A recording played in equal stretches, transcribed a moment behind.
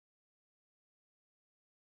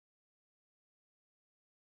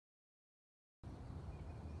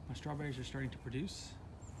My strawberries are starting to produce,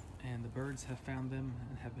 and the birds have found them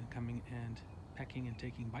and have been coming and pecking and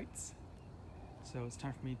taking bites. So it's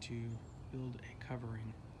time for me to build a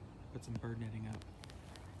covering, put some bird netting up.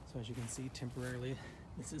 So as you can see, temporarily,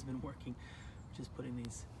 this has been working, just putting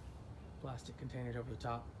these plastic containers over the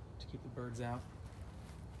top to keep the birds out.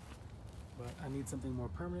 But I need something more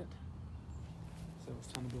permanent, so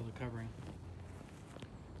it's time to build a covering.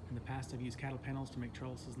 In the past, I've used cattle panels to make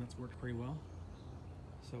trellises, and that's worked pretty well.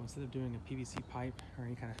 So instead of doing a PVC pipe or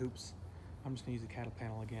any kind of hoops, I'm just going to use a cattle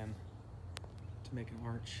panel again to make an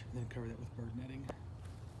arch and then cover that with bird netting.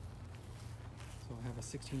 So I have a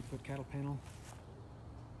 16-foot cattle panel.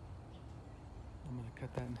 I'm going to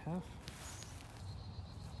cut that in half.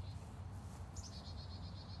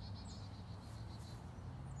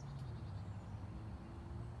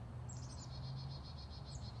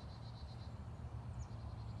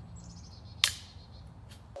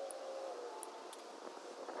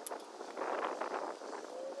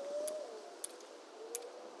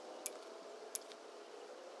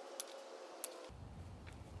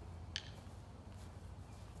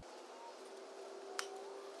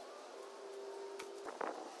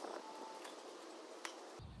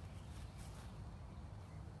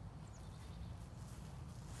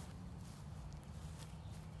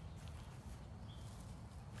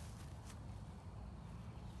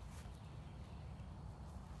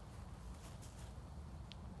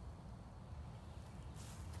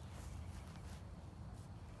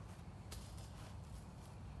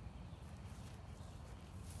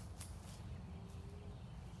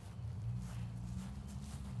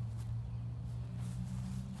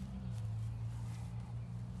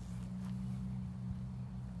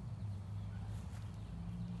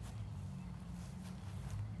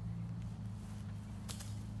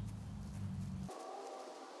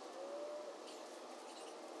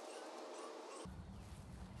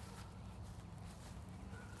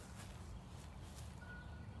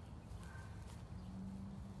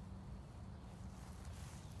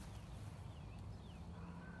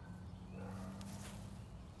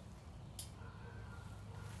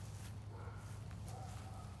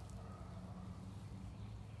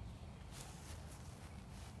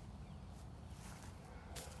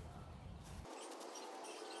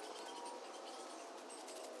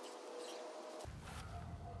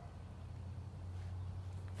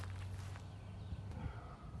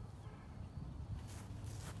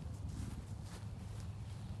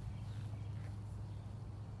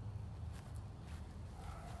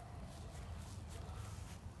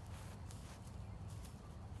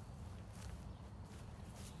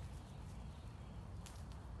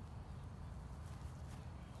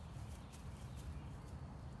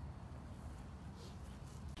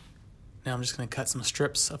 Now I'm just going to cut some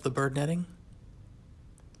strips of the bird netting.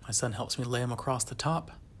 My son helps me lay them across the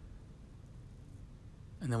top.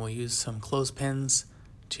 And then we'll use some clothespins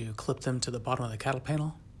to clip them to the bottom of the cattle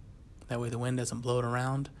panel. That way the wind doesn't blow it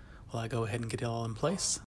around while I go ahead and get it all in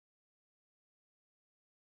place.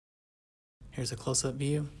 Here's a close-up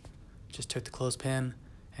view. Just took the clothespin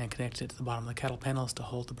and connected it to the bottom of the cattle panels to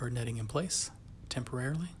hold the bird netting in place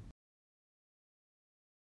temporarily.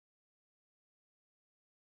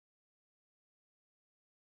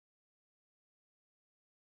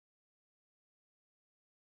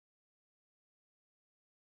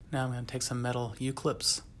 Now I'm going to take some metal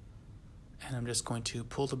U-clips and I'm just going to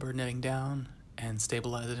pull the bird netting down and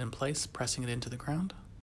stabilize it in place, pressing it into the ground.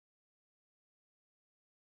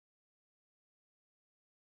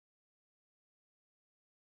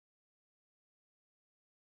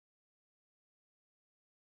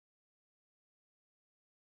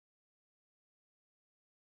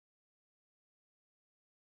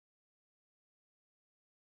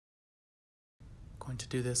 Going to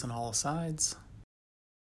do this on all sides.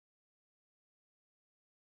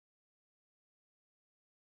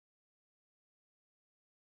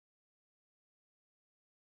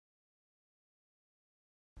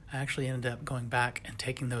 I actually ended up going back and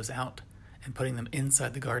taking those out and putting them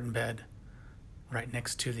inside the garden bed right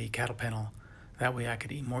next to the cattle panel. That way I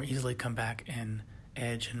could more easily come back and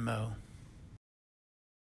edge and mow.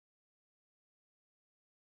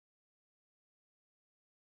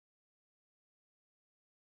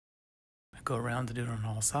 I go around to do it on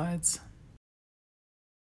all sides.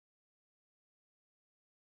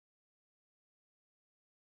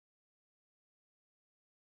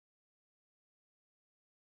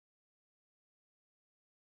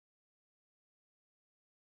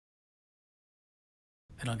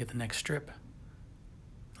 Then I'll get the next strip,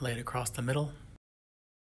 lay it across the middle,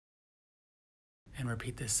 and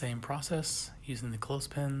repeat this same process using the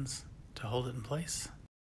clothespins to hold it in place.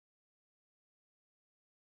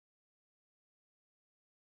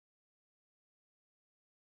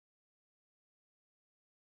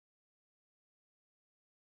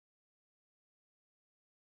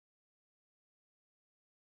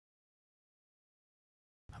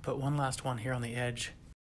 I'll put one last one here on the edge.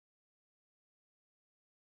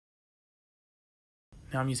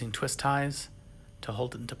 Now I'm using twist ties to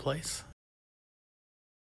hold it into place.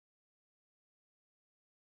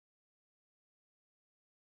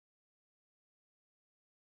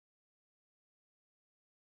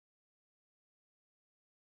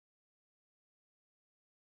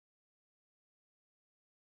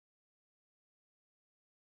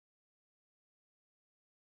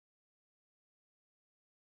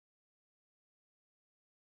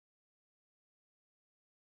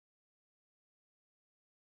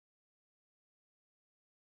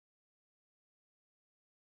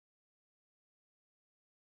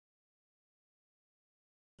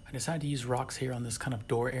 I decided to use rocks here on this kind of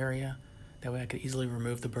door area. That way I could easily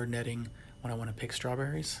remove the bird netting when I want to pick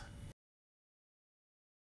strawberries.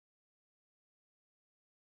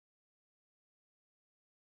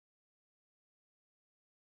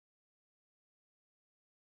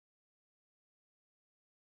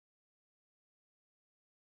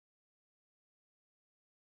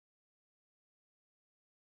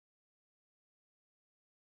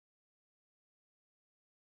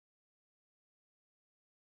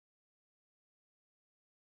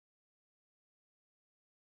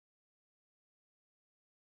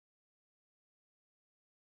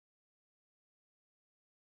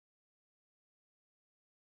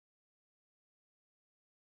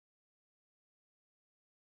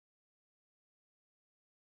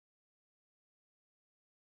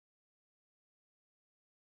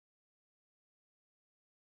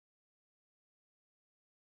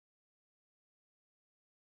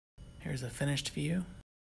 Here's a finished view.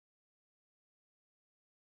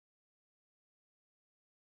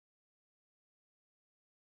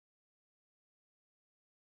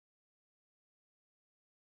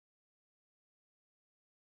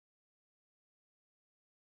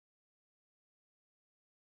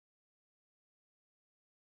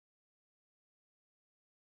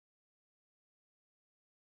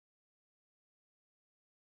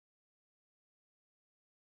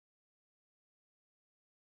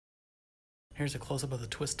 Here's a close-up of the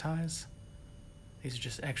twist ties. These are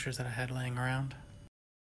just extras that I had laying around.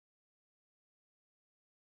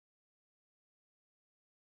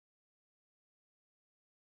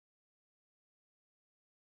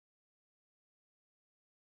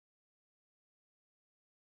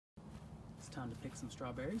 It's time to pick some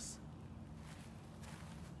strawberries.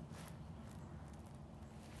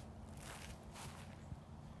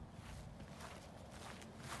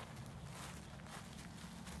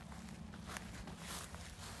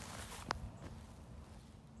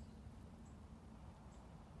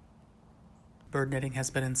 Bird netting has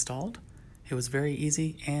been installed. It was very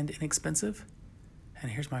easy and inexpensive. And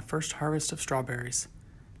here's my first harvest of strawberries.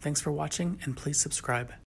 Thanks for watching, and please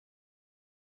subscribe.